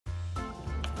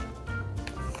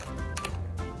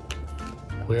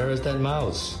Where is that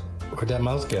mouse? Where'd that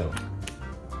mouse go?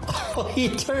 Oh, he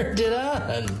turned it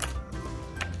on!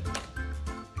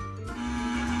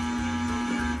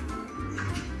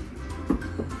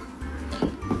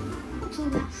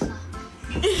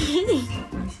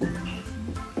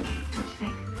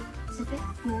 It's a bit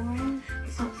boring.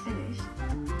 It's not finished.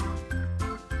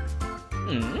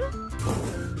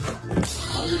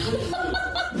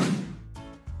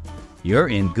 You're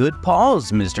in good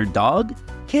paws, Mr. Dog.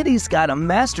 Kitty's got a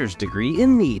master's degree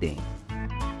in kneading.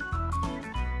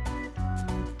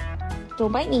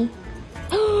 Don't bite me.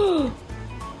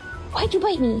 Why'd you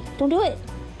bite me? Don't do it.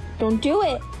 Don't do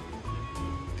it.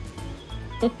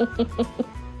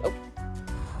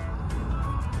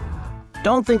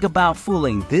 Don't think about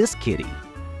fooling this kitty.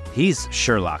 He's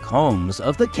Sherlock Holmes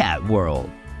of the cat world.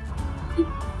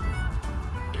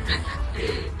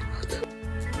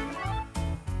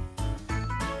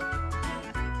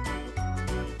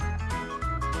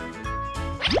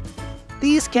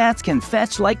 These cats can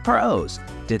fetch like pros.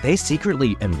 Did they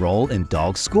secretly enroll in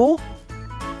dog school?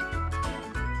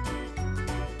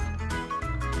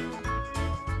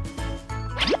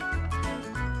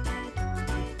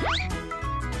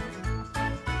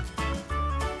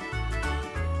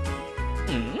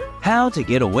 How to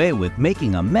get away with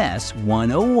making a mess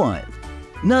 101.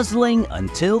 Nuzzling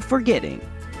until forgetting.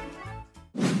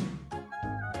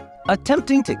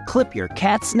 Attempting to clip your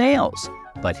cat's nails,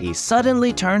 but he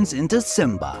suddenly turns into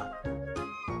Simba.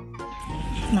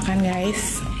 Makan,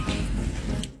 guys.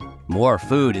 More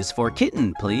food is for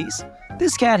kitten, please.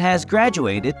 This cat has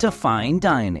graduated to fine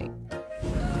dining.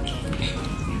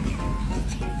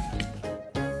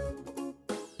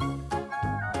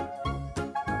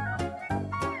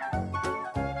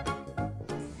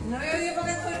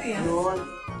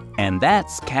 And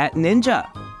that's Cat Ninja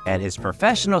at his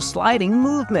professional sliding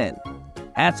movement.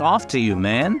 Hats off to you,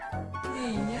 man.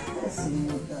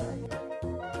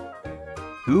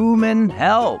 Human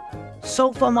help!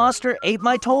 Sofa Monster ate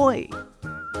my toy.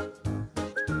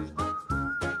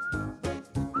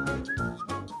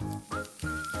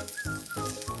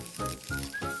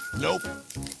 Nope.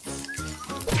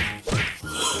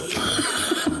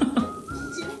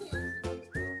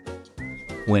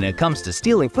 When it comes to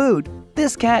stealing food,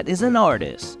 this cat is an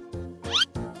artist.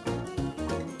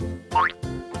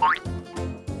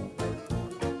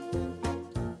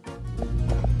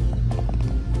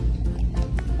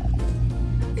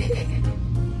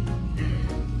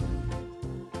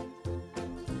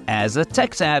 As a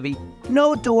tech-savvy,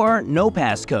 no door, no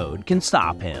passcode can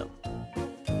stop him.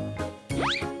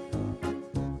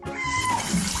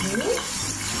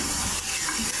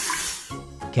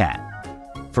 Cat.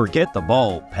 Forget the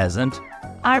bowl, peasant.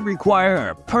 I require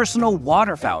a personal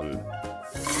water fountain.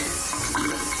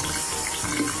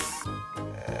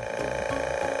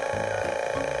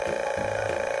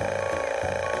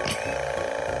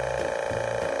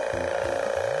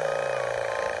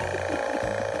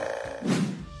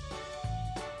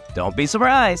 Don't be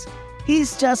surprised.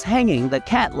 He's just hanging the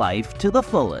cat life to the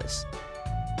fullest.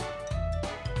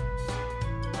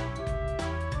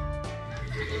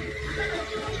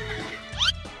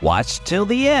 Watch till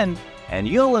the end, and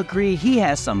you'll agree he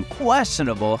has some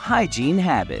questionable hygiene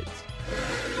habits.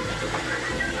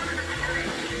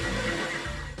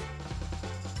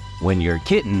 When your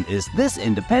kitten is this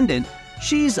independent,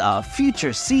 she's a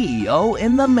future CEO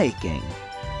in the making.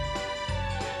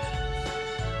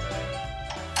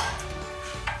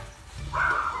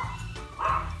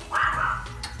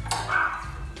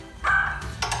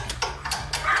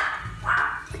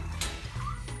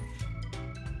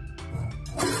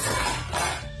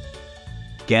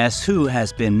 Guess who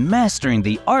has been mastering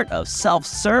the art of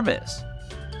self-service?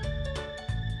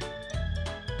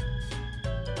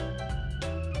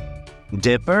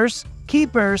 Dippers,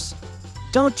 keepers.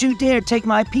 Don't you dare take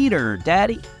my Peter,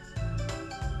 Daddy.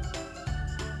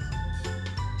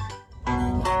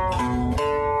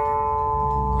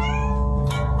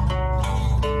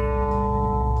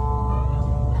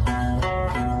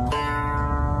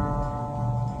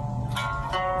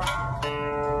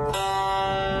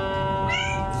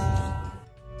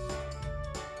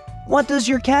 What does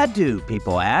your cat do?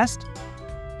 People asked.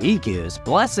 He gives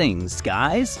blessings,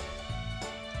 guys.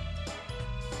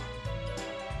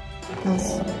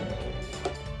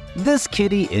 This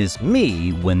kitty is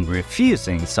me when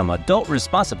refusing some adult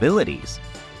responsibilities.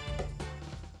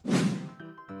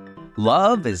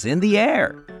 Love is in the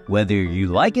air, whether you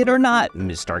like it or not,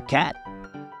 Mr. Cat.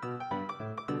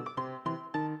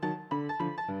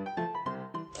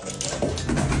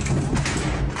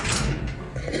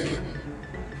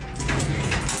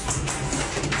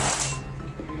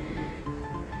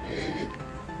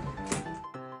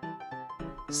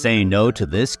 Say no to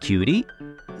this cutie?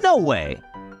 No way!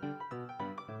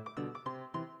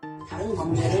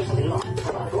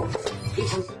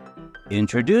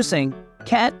 Introducing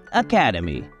Cat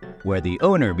Academy, where the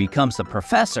owner becomes the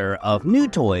professor of new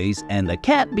toys and the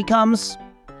cat becomes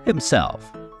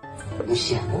himself.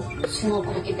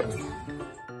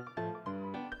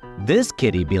 This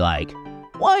kitty be like,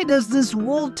 "Why does this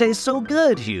wool taste so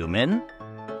good, human?"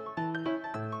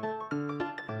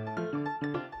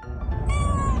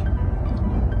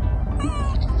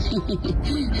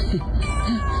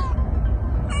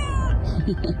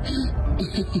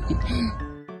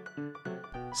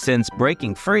 Since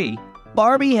breaking free,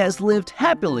 Barbie has lived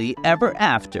happily ever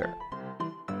after.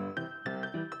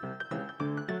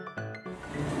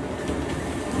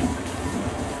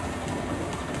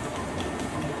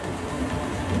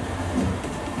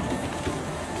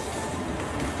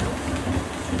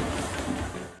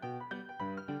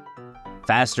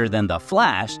 Faster than the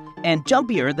Flash and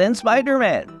jumpier than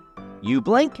Spider-Man. You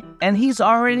blink and he's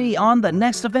already on the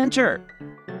next adventure.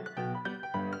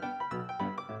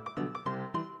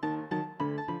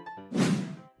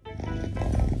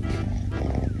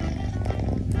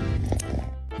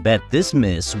 Bet this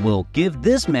miss will give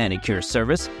this manicure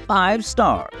service 5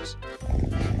 stars.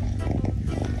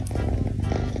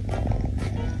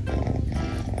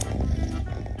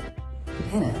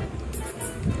 Hannah,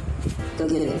 go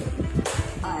get it.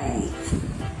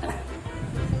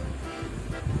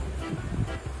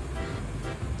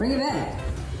 Bring it back.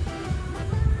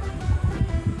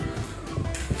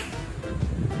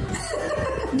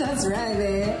 That's right,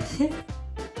 man.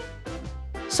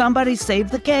 Somebody save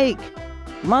the cake!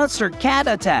 Monster cat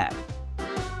attack!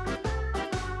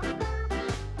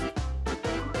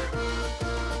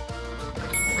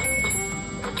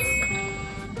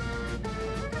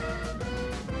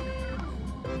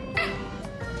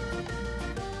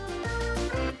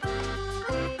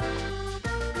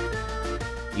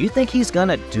 You think he's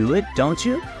gonna do it, don't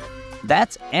you?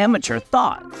 That's amateur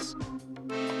thoughts.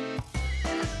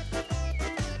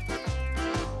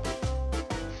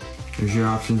 Here's your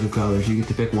options of colors. You get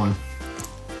to pick one.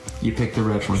 You pick the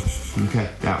red one. Okay,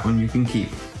 that one you can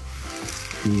keep.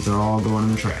 These are all going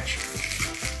in the trash.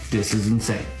 This is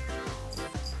insane.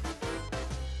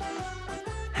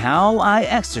 How I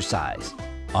exercise.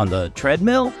 On the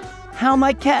treadmill, how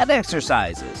my cat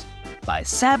exercises. By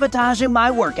sabotaging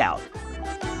my workout.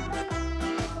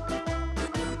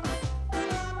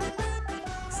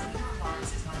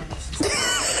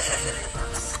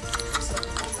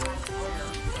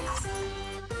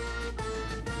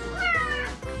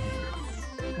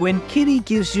 When Kitty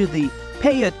gives you the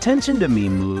pay attention to me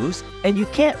moves and you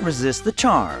can't resist the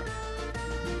charm.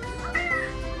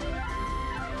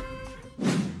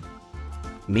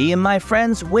 Me and my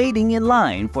friends waiting in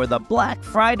line for the Black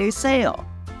Friday sale.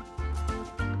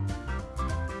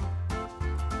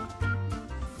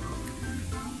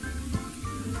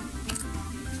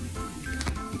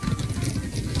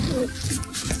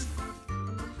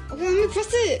 Let me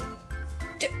press it.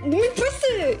 Let me press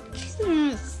it.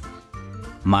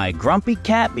 My Grumpy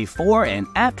Cat Before and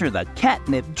After the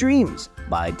Catnip Dreams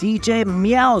by DJ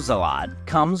Meowsalot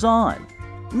comes on.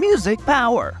 Music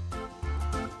power.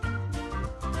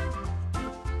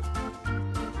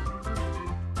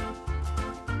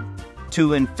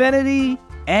 To infinity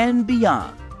and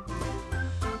beyond.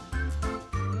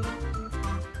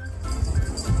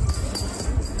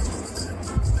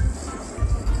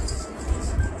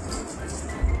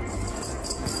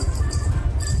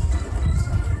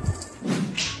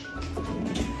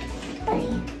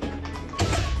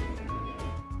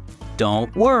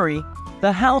 Don't worry,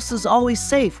 the house is always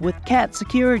safe with cat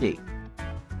security.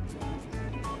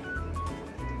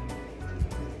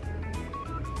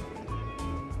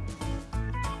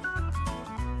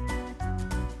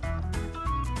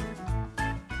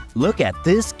 Look at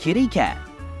this kitty cat.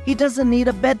 He doesn't need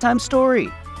a bedtime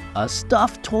story. A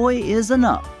stuffed toy is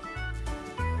enough.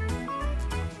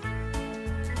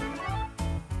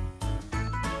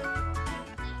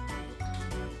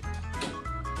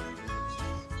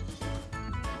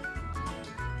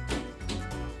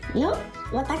 Ну,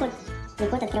 вот так вот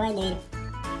кот открывает дверь.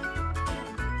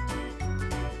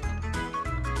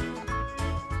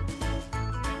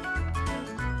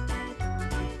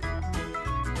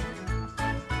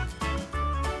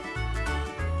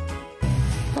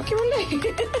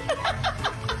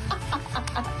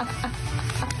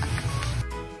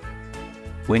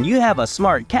 When you have a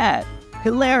smart cat,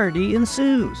 hilarity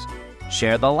ensues.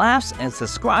 Share the laughs and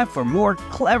subscribe for more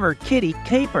clever kitty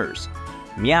capers.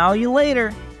 Meow you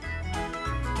later.